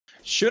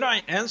Should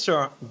I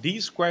answer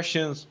these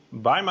questions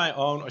by my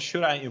own, or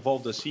should I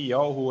involve the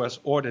CEO who has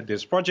ordered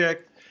this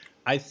project?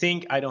 I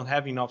think I don't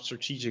have enough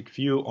strategic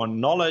view or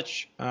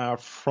knowledge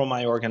from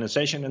my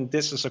organization. And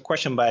this is a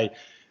question by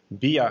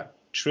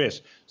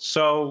Beatriz.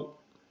 So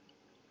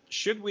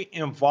should we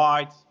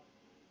invite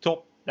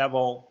top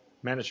level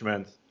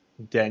management,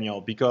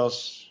 Daniel,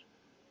 because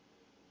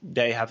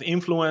they have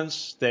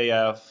influence, they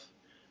have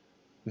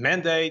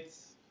mandate,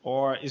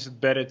 or is it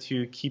better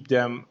to keep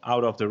them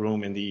out of the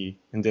room in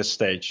this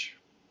stage?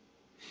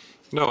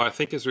 No, I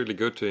think it's really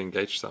good to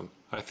engage them.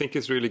 I think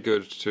it's really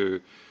good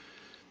to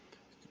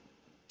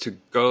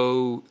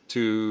go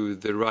to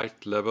the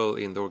right level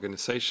in the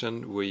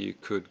organization where you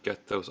could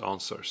get those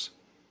answers.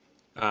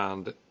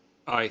 And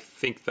I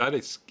think that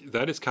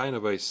is kind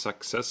of a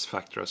success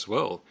factor as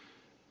well,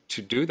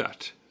 to do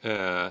that.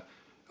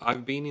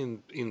 I've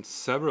been in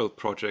several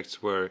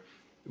projects where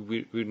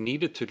we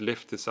needed to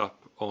lift this up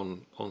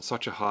on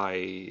such a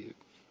high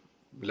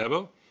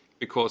level,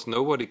 because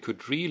nobody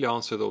could really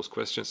answer those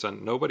questions,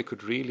 and nobody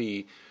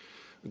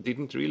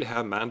didn't really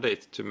have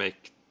mandate to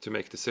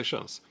make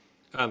decisions.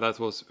 And that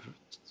was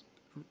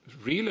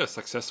really a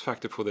success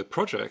factor for the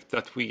project,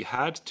 that we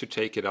had to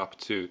take it up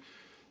to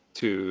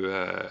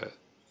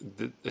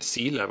the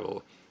C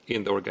level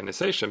in the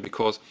organization.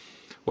 Because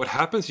what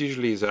happens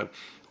usually is that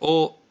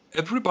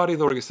everybody in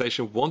the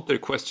organization want their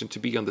question to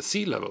be on the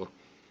C level,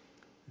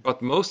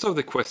 but most of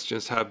the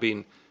questions have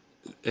been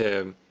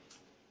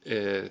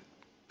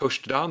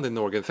pushed down in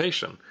the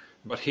organization.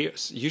 But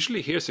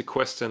usually here's a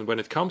question when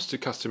it comes to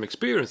customer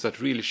experience that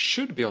really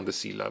should be on the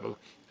C level,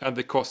 and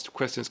the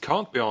questions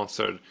can't be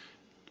answered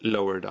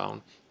lower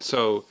down.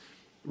 So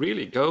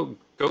really go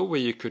where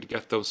you could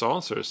get those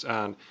answers,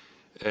 and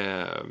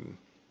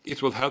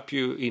it will help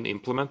you in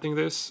implementing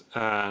this.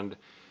 And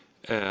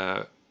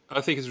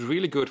I think it's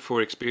really good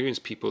for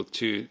experienced people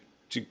to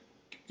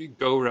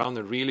go around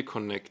and really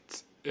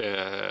connect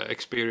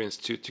experience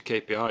to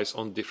KPIs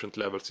on different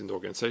levels in the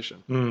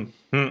organization.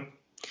 Mm-hmm.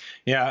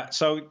 Yeah,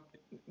 so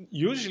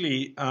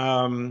usually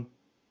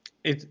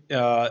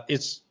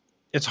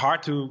it's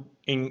hard to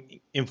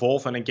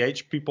involve and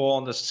engage people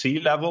on the C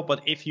level,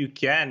 but if you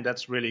can,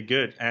 that's really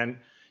good. And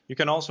you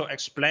can also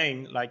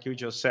explain, like you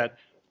just said,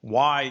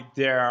 why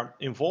their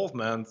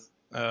involvement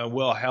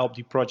will help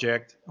the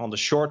project on the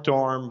short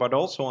term, but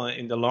also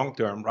in the long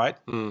term, right?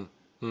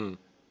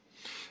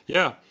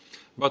 Yeah,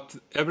 but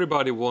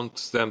everybody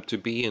wants them to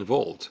be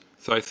involved.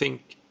 So I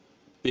think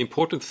the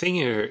important thing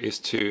here is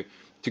to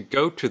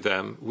go to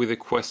them with a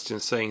question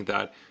saying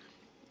that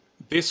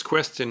this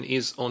question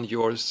is on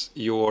your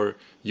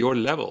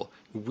level.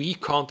 We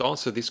can't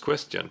answer this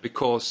question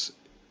because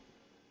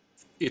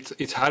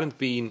it hadn't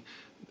been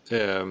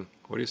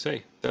what do you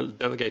say,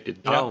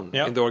 delegated down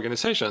in the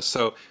organization.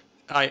 So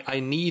I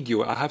need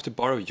you. I have to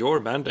borrow your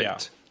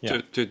mandate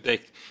to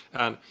take,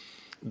 and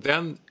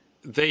then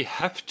they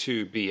have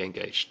to be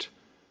engaged.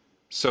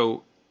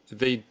 So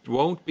they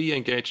won't be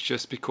engaged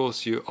just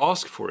because you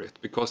ask for it,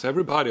 because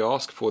everybody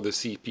asks for the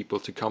C people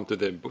to come to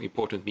the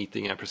important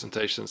meeting and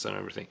presentations and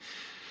everything.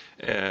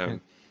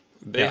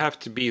 They have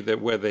to be there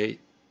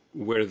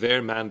where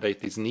their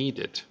mandate is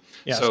needed.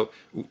 Yes. So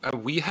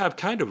we have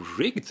kind of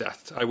rigged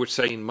that, I would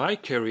say, in my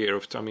career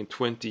of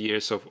 20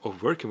 years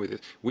of working with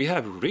it. We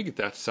have rigged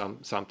that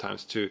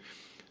sometimes to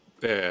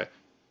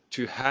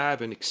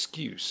have an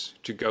excuse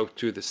to go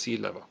to the C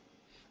level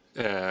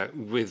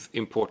with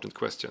important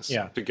questions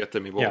to get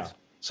them involved.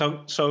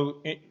 So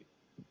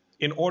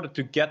in order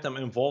to get them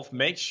involved,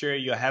 make sure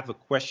you have a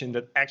question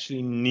that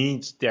actually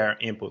needs their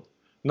input.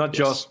 Not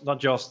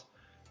just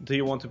do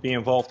you want to be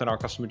involved in our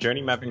customer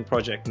journey mapping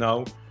project?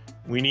 No,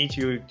 we need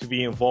you to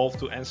be involved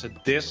to answer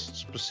this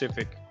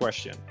specific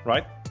question,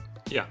 right?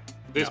 Yeah,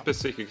 this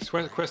specific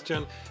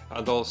question,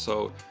 and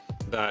also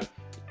that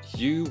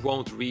you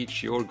won't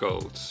reach your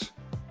goals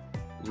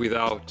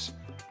without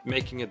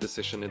making a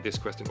decision in this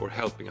question or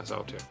helping us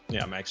out here.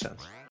 Yeah, makes sense.